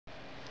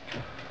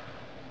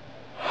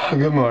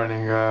Good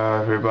morning,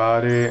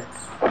 everybody.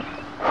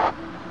 I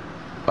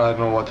don't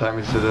know what time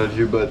is it at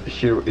you, but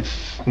here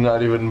it's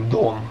not even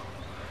dawn.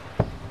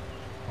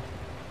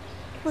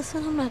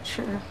 Listen, I'm not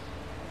sure.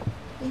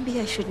 Maybe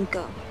I shouldn't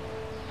go.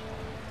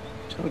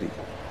 Jodie,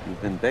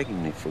 you've been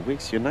begging me for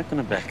weeks. You're not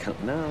gonna back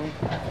out now.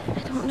 I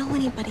don't know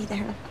anybody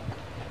there.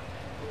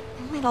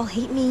 They might all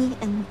hate me,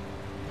 and...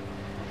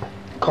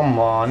 Come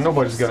on,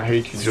 nobody's gonna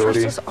hate you, Jodie.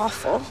 This is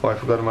awful. Oh, I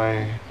forgot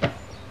my...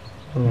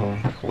 Oh,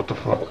 what the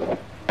fuck?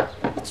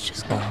 Let's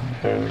just go.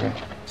 Here we go.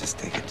 Just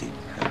take a deep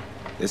breath.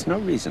 There's no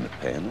reason to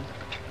panic.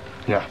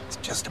 Yeah. It's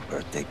just a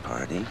birthday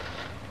party.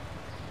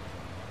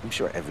 I'm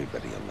sure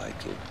everybody will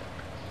like you.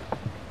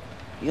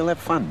 You'll have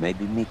fun,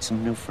 maybe meet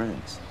some new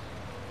friends.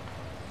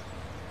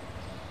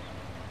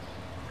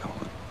 Go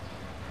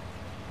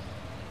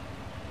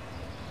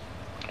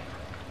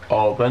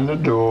on. Open the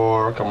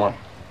door. Come on.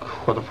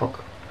 What the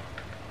fuck?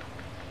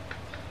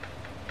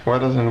 Why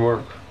doesn't it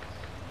work?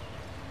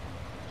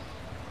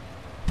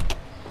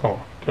 Oh,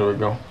 there we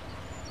go.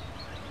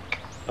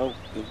 Oh,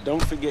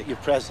 don't forget your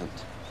present.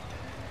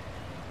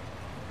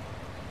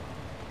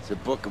 It's a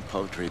book of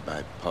poetry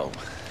by Poe.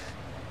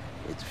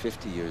 It's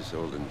 50 years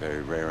old and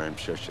very rare. I'm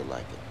sure she'll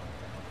like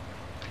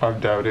it. I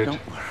doubt it.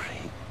 Don't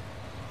worry.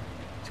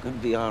 It's gonna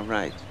be all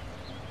right.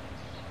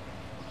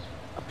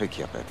 I'll pick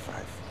you up at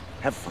 5.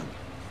 Have fun.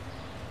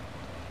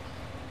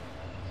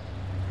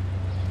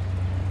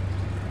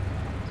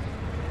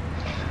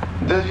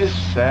 That's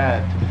just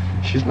sad.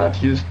 She's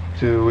not used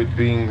to it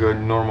being a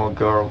normal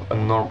girl.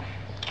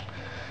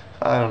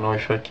 I don't know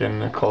if I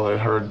can call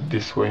her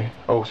this way.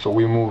 Oh, so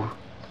we move.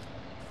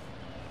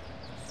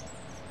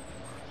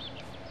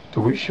 The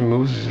way she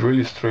moves is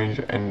really strange.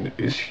 And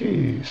is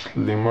she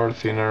slimmer,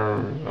 thinner?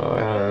 I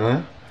don't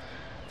know.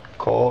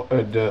 Call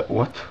the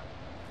what?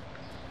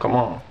 Come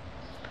on.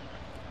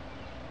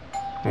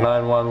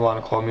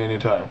 911. Call me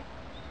anytime.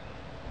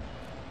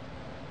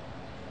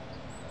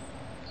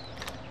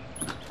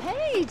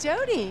 Hey,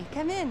 Jodie,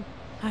 come in.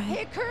 Hi.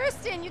 Hey,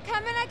 Kirsten, you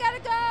come in? I gotta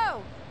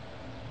go.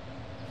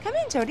 Come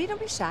in, Jodie,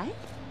 don't be shy.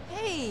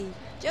 Hey,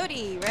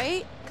 Jodie,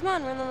 right? Come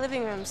on, we're in the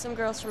living room. Some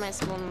girls from my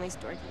school and these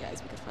dorky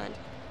guys we could find.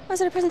 Oh, is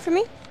that a present for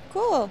me?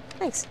 Cool,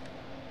 thanks.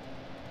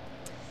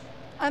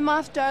 I'm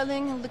off,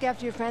 darling. Look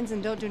after your friends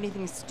and don't do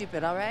anything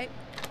stupid, all right?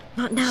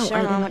 Not now, Sure,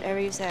 Aiden. Mom, whatever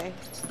you say.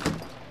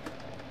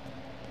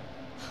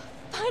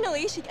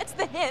 Finally, she gets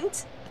the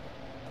hint.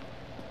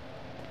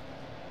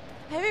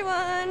 Hey,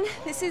 everyone.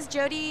 This is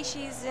Jodie.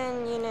 She's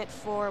in Unit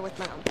 4 with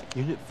Mom.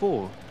 Unit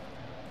 4?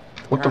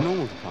 What the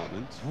Paranormal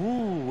department?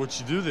 Ooh, what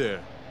you do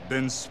there?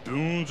 Bend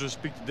spoons or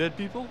speak to dead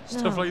people?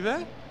 Stuff No. like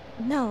that?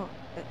 No.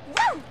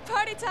 Woo!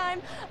 Party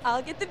time!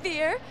 I'll get the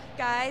beer.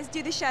 Guys,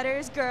 do the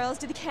shutters. Girls,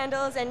 do the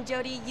candles. And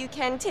Jodie, you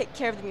can take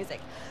care of the music.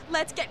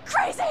 Let's get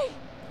crazy!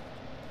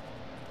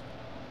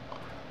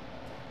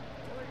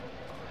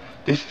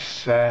 This is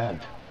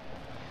sad.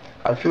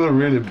 I feel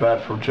really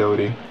bad for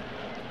Jodie.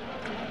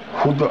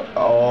 Who the...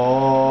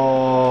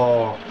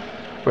 Oh...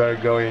 We're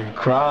going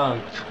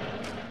cranked.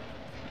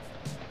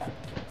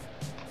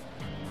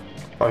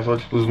 I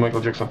thought it was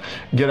Michael Jackson.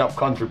 Get up,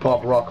 country,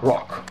 pop, rock,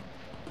 rock.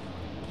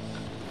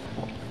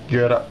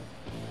 Get up.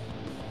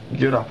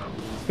 Get up.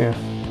 Yeah.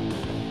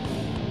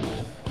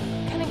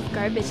 What kind of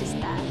garbage is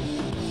that?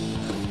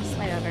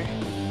 Slide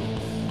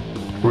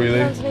over. Really?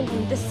 Found something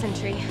from this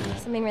century.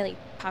 Something really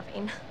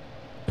popping.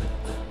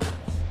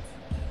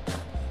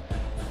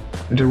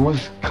 There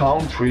was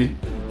country.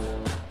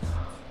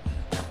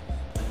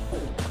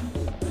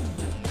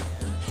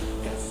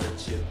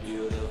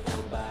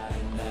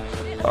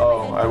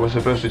 Oh, I was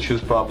supposed to choose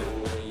pop.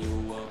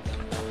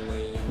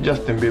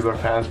 Justin Bieber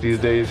fans these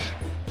days.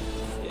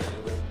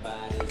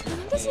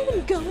 Mom doesn't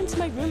even go into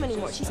my room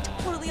anymore. She's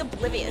totally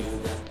oblivious.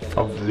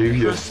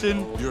 Oblivious.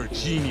 Kristen, you're a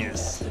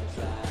genius.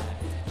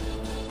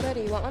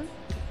 Jodie, you want one?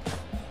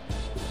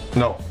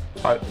 No.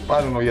 I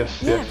don't know. Yes,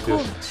 Yeah, yes, cool,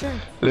 yes. sure.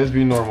 Let's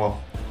be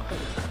normal.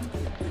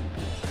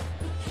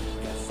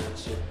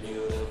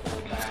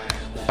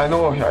 I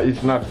know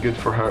it's not good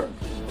for her.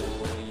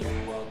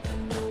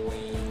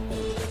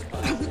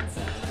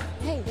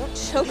 Hey, don't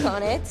choke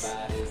on it.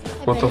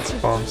 What the I bet it's your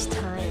fuck? first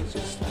time.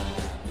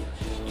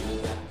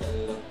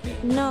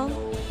 No.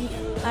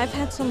 I've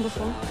had some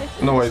before.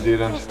 No, I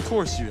didn't. Of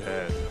course you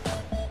had.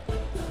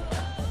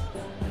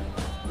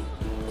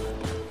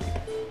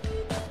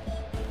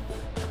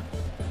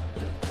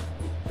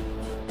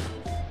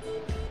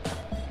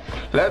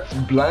 Let's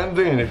blend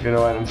in, if you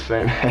know what I'm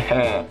saying.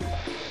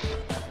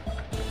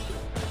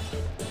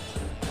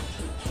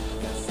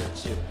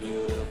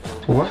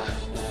 What?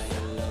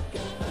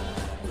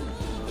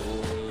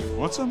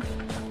 Want some?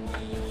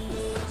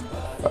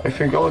 I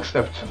think I'll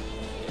accept.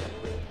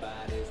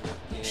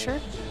 Sure.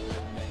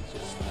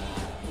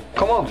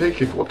 Come on,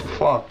 take it. What the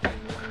fuck?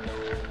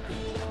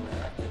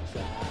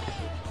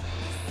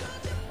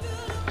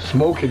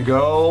 Smoke it,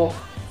 girl.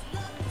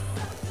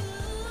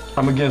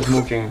 I'm against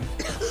smoking.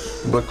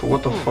 But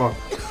what the fuck?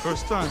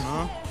 First time,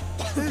 huh?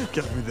 It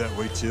got me that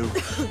way too.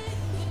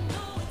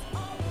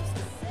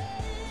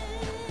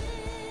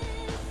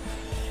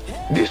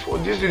 This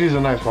dude is a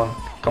nice one.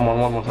 Come on,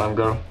 one more time,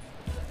 girl.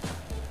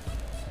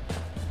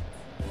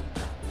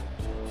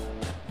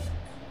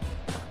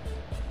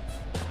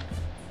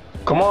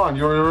 Come on,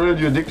 you're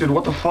already addicted.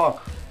 What the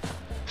fuck?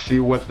 See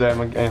what's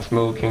them against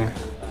smoking.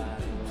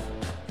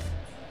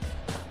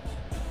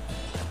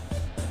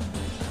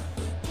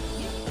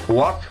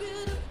 What?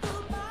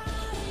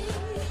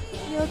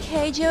 You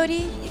okay,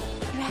 Jodie?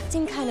 You're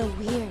acting kind of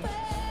weird.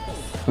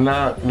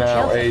 Not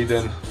now,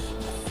 Aiden.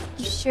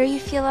 You sure you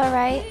feel all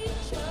right?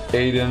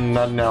 Aiden,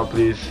 not now,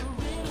 please.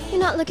 You're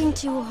not looking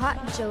too hot,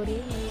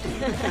 Jodie.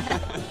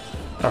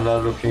 I'm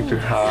not looking too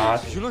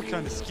hot. You look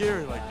kind of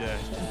scary like that.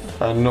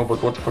 I know,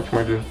 but what the fuck can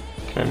I do?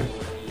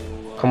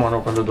 Come on,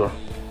 open the door.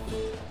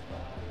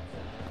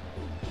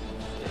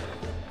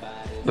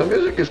 The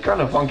music is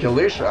kind of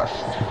funkylicious.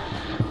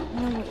 I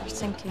know what you're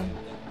thinking.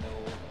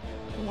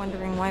 You're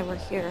wondering why we're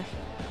here.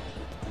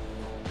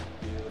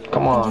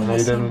 Come on, Thinking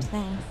the same Aiden.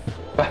 thing.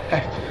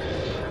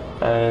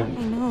 And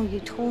I know, you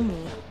told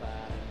me.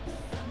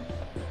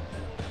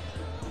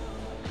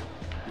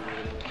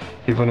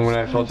 even when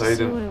I thought wanted to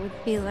see Aiden, what it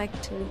would be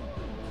like to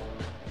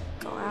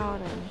go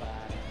out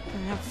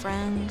and have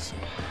friends.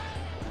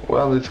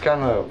 well, it's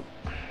kind of.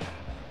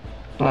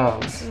 No.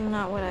 This is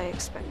not what I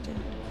expected.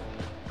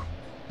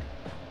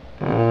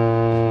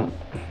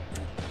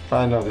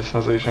 I know this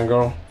sensation,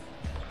 girl.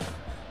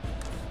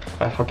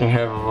 I fucking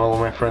have all of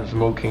my friends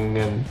smoking,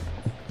 and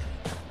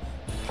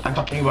I'm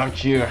talking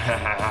about you.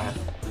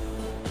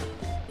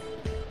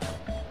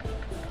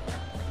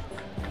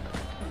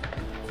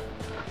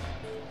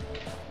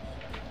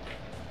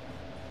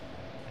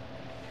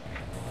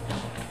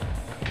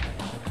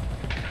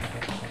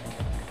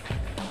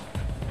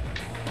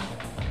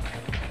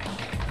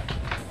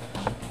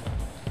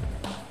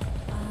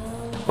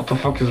 What the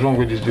fuck is wrong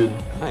with this dude?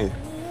 Hi.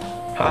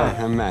 Hi.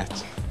 I'm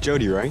Matt.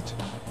 Jodie, right?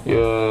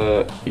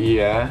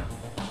 Yeah.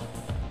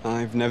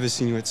 I've never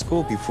seen you at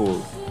school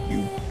before.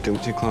 You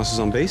don't take classes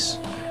on bass?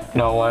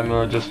 No,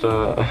 I'm just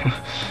okay,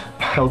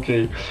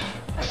 I'm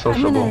in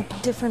sociable. a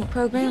different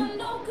program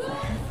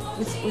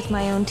with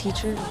my own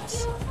teacher.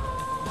 It's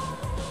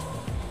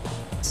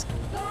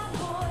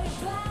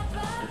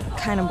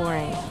kind of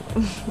boring.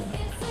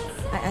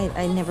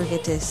 I never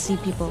get to see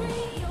people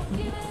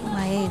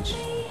my age.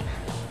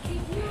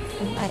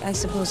 I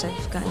suppose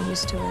I've gotten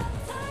used to it.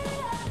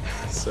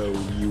 So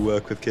you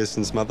work with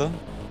Kirsten's mother?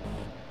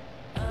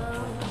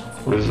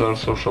 Reserve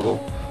sociable.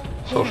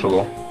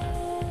 Sociable.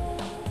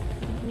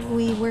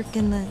 We work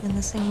in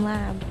the same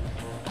lab.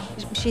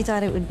 She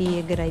thought it would be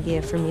a good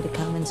idea for me to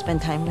come and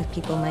spend time with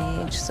people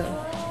my age, so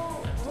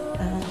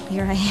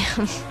here I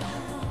am.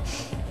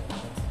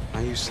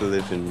 I used to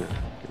live in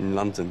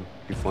London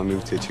before I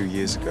moved here 2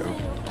 years ago.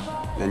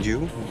 And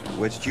you?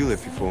 Where did you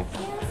live before?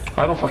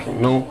 I don't fucking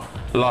know.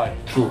 Lie.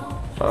 True.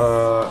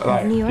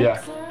 Lie. New York?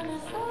 Yeah.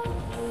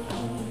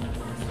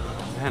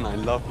 Man, I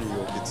love New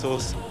York. It's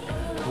awesome.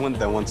 I went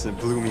there once and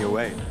it blew me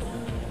away.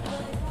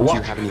 Do What?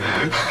 you have any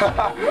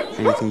hobbies?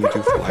 Anything you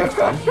do for like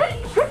fun?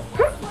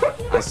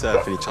 I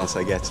surf any chance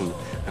I get and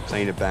I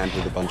play in a band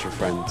with a bunch of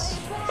friends.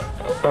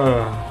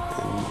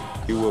 And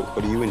you,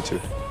 what are you into?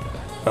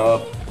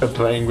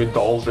 Playing with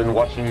dolls and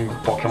watching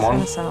It's Pokemon.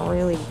 gonna sound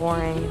really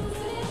boring.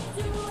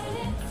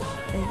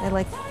 I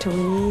like to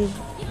read.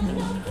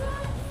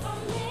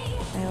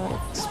 And I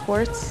like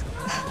sports.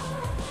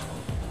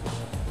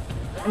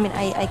 I mean,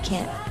 I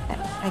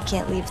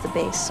can't leave the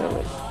base, so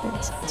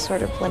it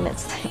sort of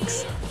limits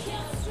things.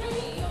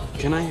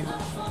 Can I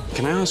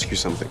ask you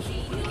something?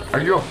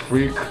 Are you a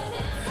freak?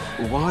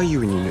 Why are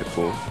you in unit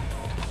 4?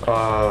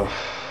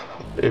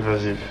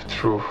 Evasive.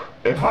 True.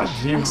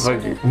 Evasive.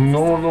 sort Like,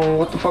 no.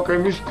 What the fuck? I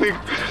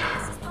misclicked.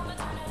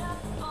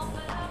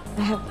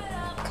 I have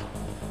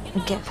a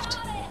gift,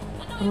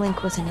 a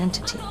link with an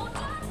entity.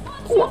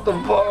 What the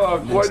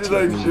fuck? Why did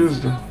I choose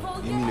them?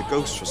 You mean a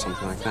ghost or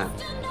something like that?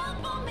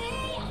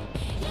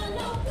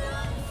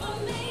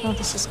 Oh,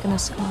 this is gonna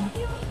sound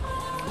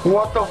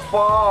What the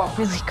fuck?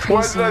 really Why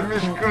crazy. did I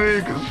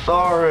misclick?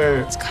 Sorry.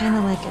 It's kind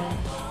of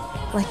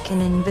like an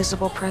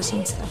invisible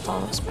presence that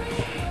follows me.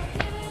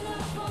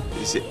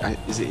 Is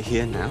it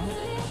here now?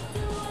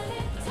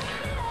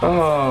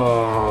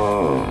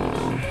 Oh.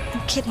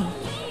 I'm kidding.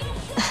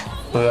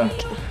 Yeah.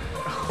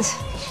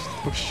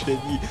 Oh shit,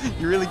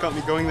 you really got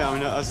me going there. I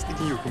mean, I was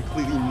thinking you were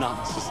completely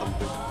nuts or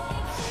something.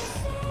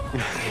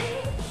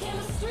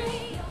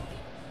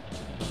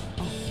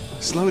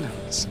 Slow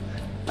dance.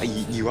 Are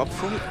you up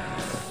for it?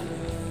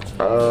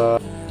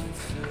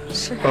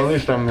 Sure. At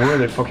least I'm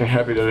really fucking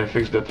happy that I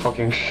fixed that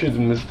fucking shit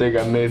mistake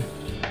I made.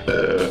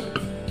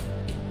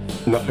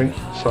 Nothing,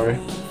 sorry.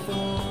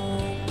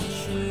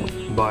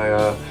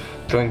 By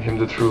telling him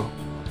the truth.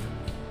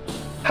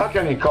 How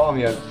can he call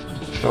me a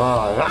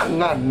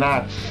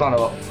not son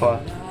of a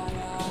fuck?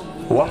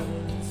 What?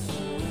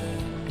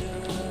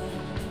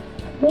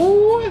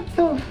 What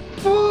the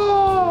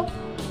fuck?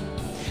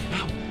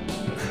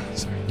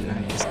 Sorry, yeah,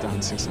 he's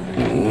dancing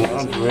something.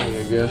 Not really,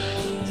 I guess.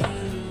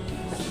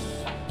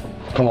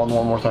 Come on,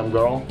 one more time,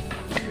 girl.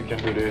 We can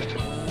do this.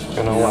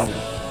 You know what?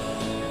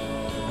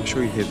 I'm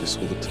sure you hear this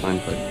all the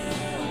time, but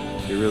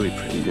you're really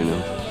pretty, you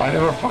know. I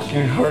never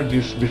fucking heard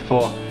this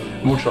before.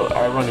 Mucho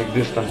ironic,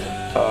 distant.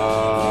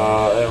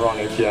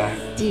 Ironic, yeah.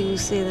 Do you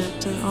say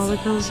that to all the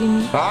girls you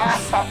meet?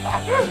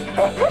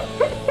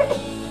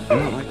 You're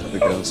not like other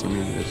girls. I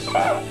mean,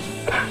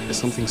 there's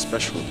something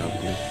special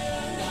about you.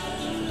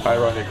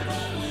 Ironic.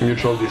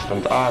 Mutual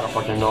distant. I don't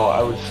fucking know.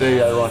 I would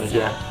say ironic,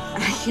 yeah. I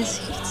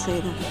guess you could say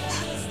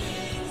that.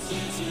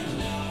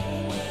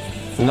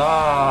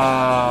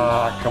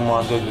 Nah, come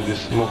on, don't do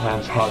this. Move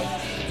hands hard.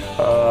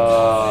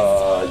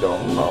 I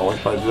don't know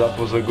if that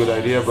was a good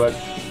idea, but...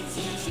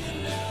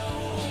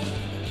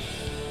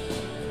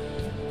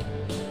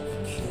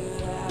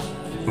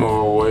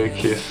 Move away,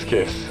 kiss,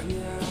 kiss.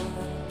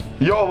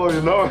 YOLO,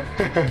 you know?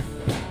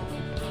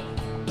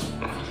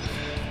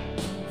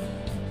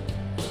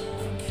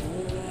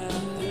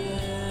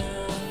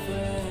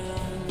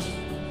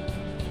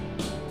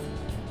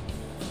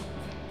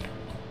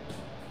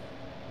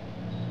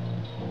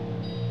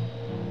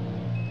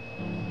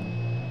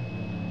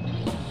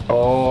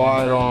 Oh,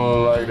 I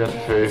don't like that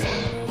face.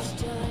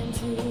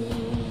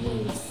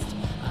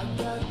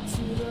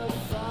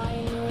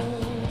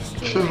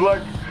 She's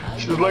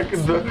like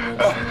in the...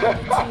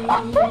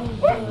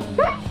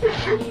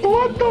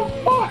 What the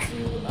fuck?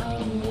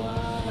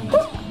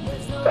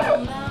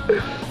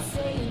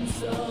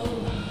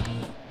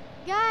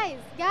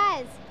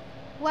 Guys,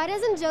 why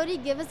doesn't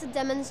Jodie give us a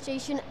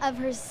demonstration of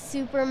her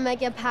super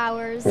mega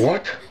powers?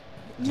 What?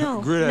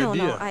 No, Great no,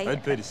 idea. no,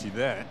 I'd pay to see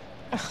that.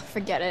 Ugh,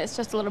 forget it. It's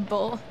just a little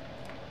bowl.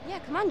 Yeah,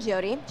 come on,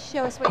 Jodie.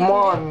 Show us what Come you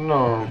can on,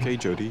 no. Okay,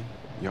 Jodie,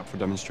 you up for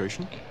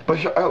demonstration?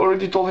 But I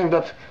already told him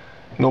that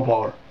no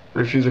power.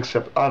 Refuse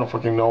accept. I don't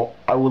fucking know.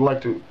 I would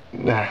like to.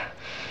 Nah.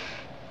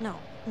 no.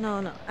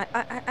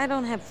 I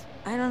don't have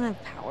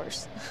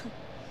powers.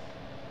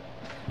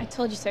 I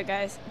told you so,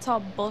 guys. It's all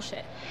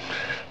bullshit.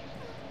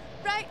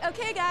 Right,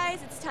 okay, guys.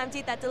 It's time to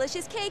eat that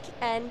delicious cake,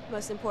 and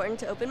most important,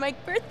 to open my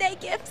birthday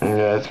gifts.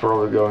 Yeah, it's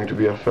probably going to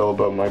be a fail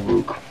about my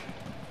book.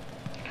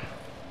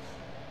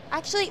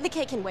 Actually, the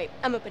cake can wait.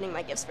 I'm opening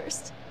my gifts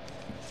first.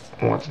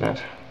 What's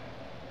that?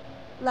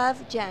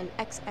 Love, Jen,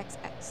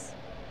 XXX.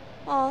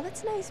 Oh,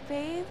 that's nice,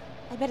 babe.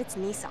 I bet it's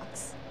knee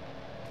socks.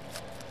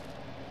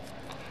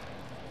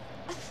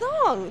 A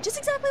thong! Just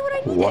exactly what I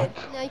needed. What?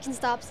 Now you can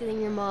stop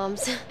stealing your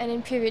mom's. And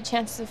improve your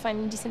chances of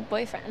finding a decent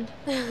boyfriend.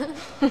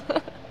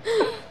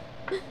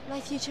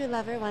 My future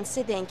lover wants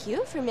to thank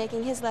you for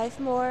making his life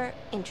more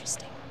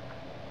interesting.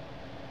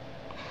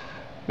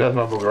 That's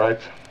my book, right?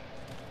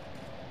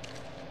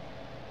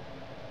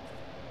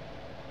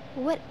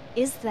 What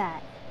is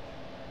that?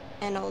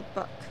 An old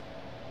book.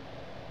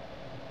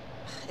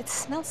 It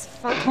smells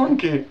funky.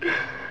 Funky.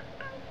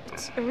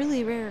 It's a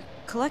really rare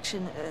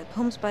collection.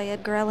 Poems by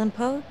Edgar Allan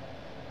Poe.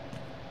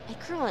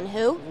 Edgar Allan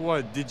who?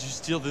 What, did you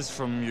steal this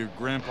from your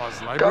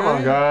grandpa's library? Come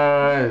on,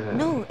 guys.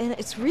 No, and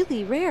it's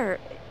really rare.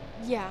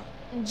 Yeah,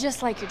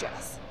 just like your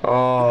dress.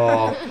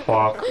 Oh,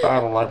 fuck. I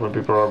don't like when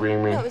people are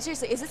being mean. No,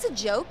 seriously, is this a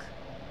joke?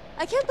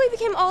 I can't believe you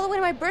came all the way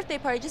to my birthday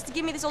party just to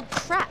give me this old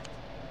crap.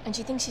 And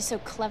she thinks she's so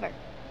clever.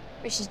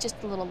 But she's just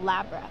a little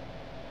lab rat.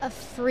 A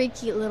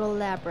freaky little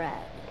lab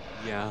rat.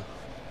 Yeah.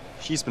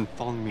 She's been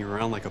following me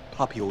around like a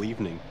puppy all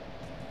evening,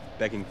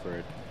 begging for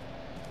it.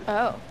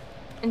 Oh,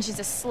 and she's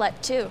a slut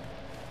too.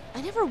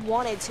 I never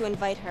wanted to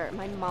invite her.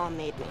 My mom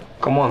made me.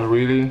 Come on,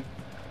 really?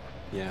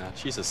 Yeah,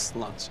 she's a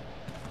slut.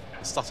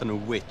 A slut and a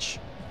witch.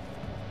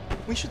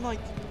 We should,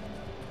 like,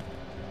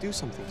 do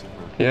something to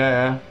her.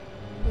 Yeah.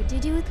 What do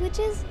you do with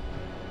witches?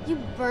 You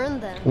burn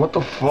them. What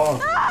the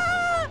fuck?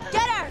 Ah!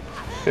 Get her!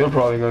 You're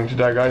probably going to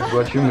die, guys,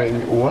 but you made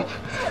me. What?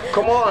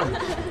 Come on!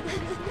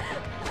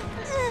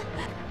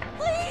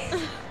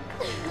 Please!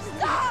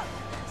 Stop!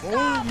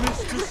 Oh,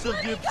 mistress of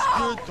the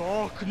obscure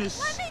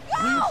darkness,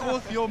 bring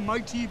forth your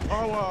mighty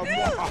power.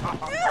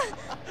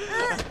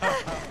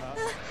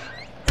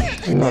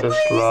 Not a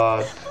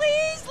slut.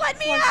 Please let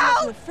me out!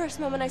 From the first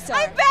moment I saw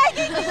her. I'm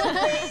begging you!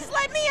 Please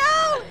let me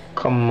out!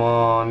 Come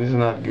on, it's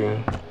not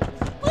good.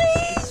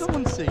 Please!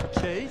 Someone say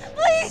cake.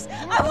 Please!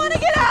 I want to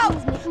get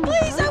out!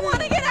 Please, I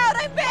want to get out!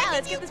 I'm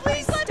begging you!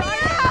 Please let me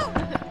out!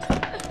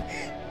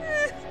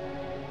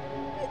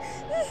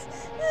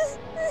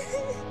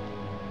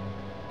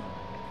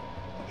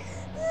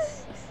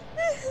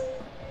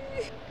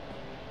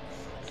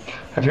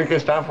 I think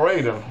it's time for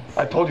Aiden.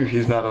 I told you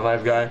he's not a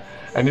nice guy.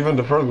 And even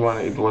the first one,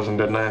 it wasn't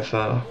that nice.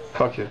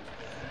 Fuck it.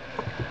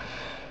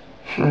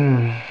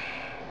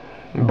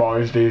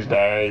 Boys these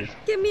days.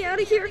 Get me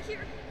out of here.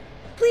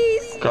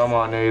 Please. Come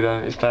on,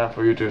 Aiden. It's time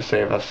for you to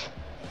save us.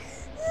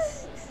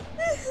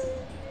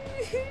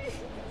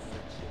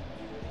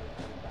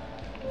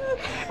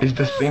 It's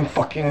the same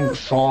fucking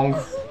song.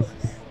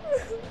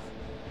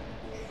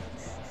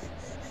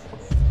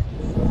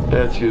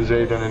 Let's use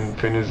Aiden and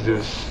finish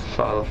this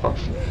father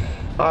fucks.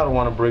 I don't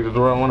want to break the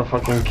door, I want to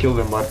fucking kill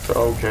them, but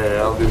okay,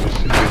 I'll do this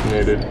if it's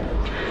needed.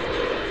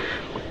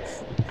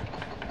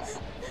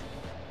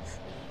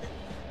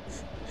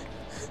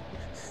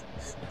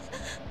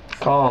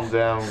 Calm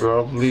down,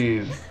 girl,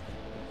 please.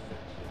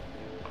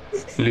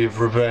 Leave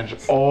revenge.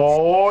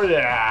 Oh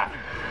yeah.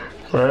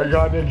 We're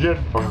gonna get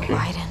funky.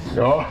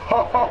 Oh,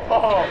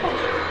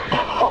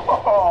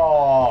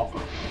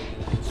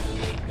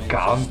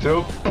 come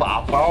to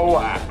Papa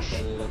Wax.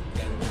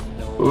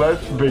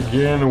 Let's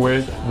begin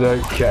with the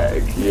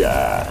cake.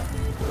 Yeah.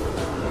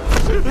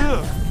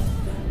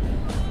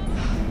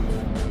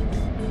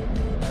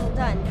 Well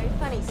done. Very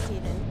funny,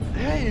 Steven.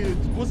 Hey, it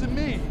wasn't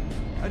me.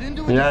 I didn't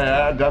do it.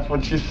 Yeah, that's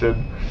what she said.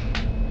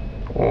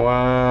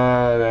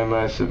 What am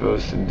I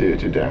supposed to do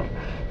to them?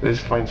 Let's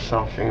find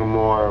something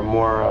more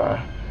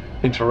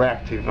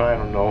interactive. I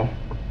don't know.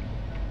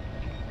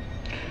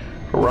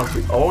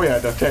 Rugby. Oh yeah,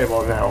 the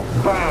table now.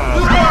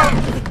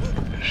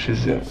 Bam!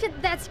 She's in.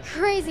 Shit, that's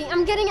crazy.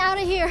 I'm getting out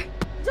of here.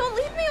 Don't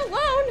leave me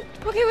alone.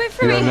 Okay, wait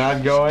for You're me.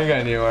 not going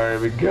anywhere,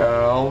 big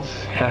girls.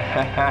 Door,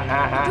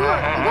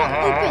 it won't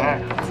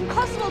open. It's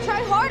impossible.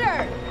 Try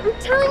harder. I'm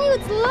telling you,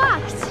 it's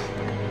locked.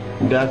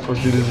 That's what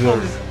you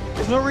deserve.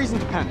 There's no reason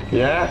to panic.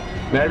 Yeah?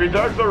 Maybe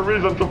there's a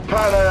reason to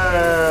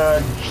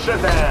panic.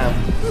 Shut down.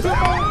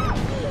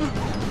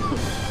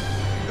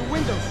 The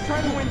windows.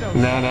 Try the windows.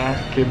 Nah,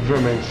 keep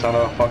dreaming, son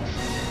of a fox.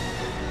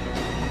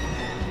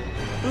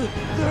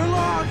 They're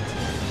locked.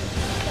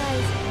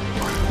 Guys,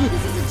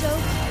 this is a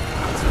joke.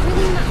 It's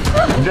really not.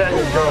 There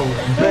you go,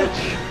 bitch.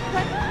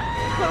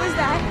 What was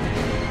that?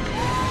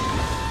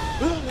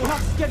 We're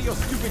not scared of your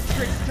stupid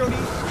tricks,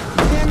 Jodie.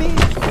 You hear me?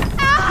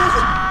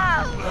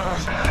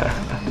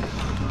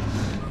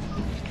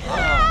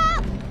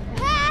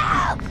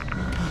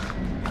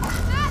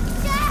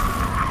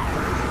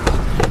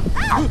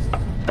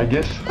 I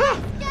guess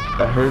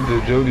I heard the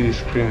Jodie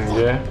screaming,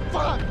 yeah?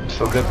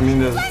 So that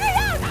means that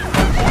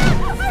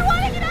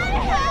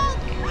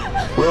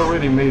we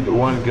already made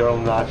one girl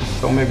nuts,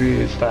 so maybe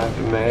it's time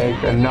to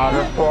make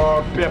another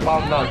 4 people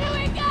nuts.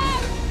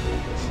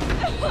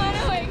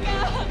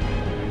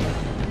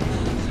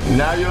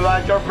 Now you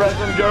like your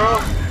present,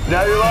 girl?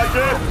 Now you like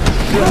it?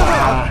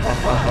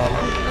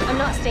 I'm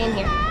not staying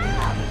here.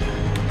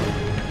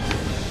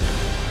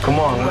 Come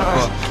on,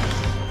 let's go.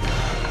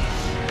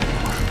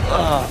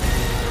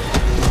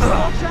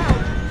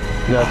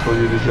 That's what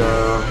you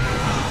deserve.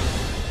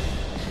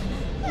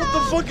 What the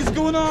fuck is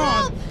going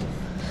on?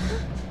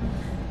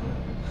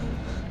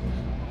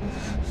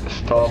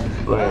 Stop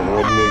playing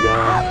with me,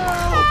 guys.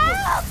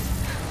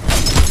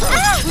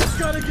 We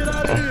gotta get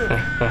out of here.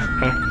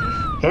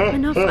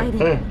 Enough,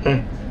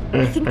 Aiden. I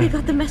think they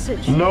got the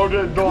message. No,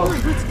 they don't. Come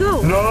on, let's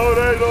go. No,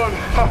 they don't.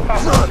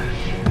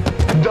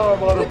 Dumb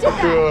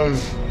motherfuckers.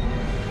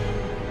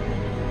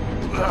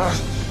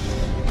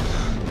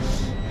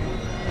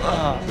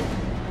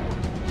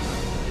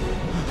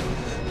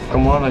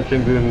 Come on, I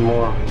can do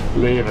more.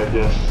 Leave, I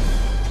guess.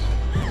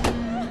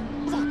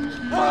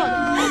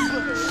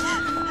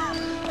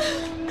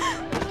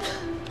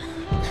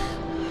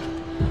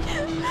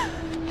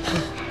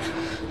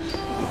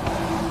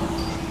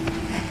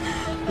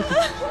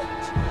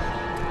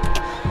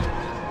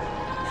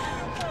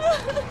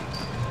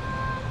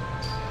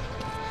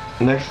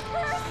 Next.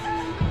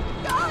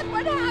 God,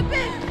 what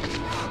happened?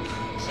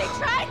 She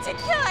tried to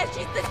kill us.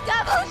 She's the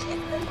devil.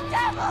 She's the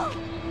devil.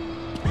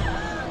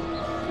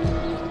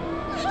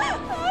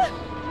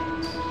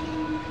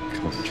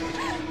 Come on,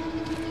 Jodie.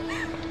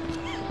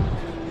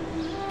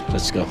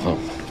 Let's go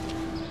home.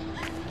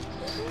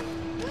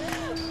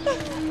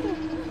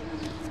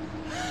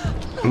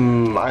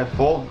 My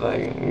fault. I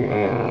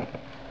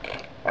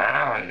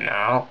don't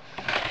know.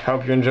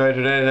 Hope you enjoyed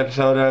today's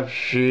episode of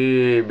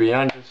She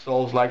Beyond Your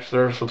Souls. Like,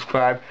 share,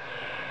 subscribe.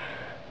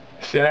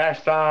 See you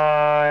next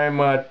time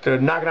at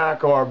Knock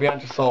Knock or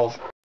Beyond Your Souls.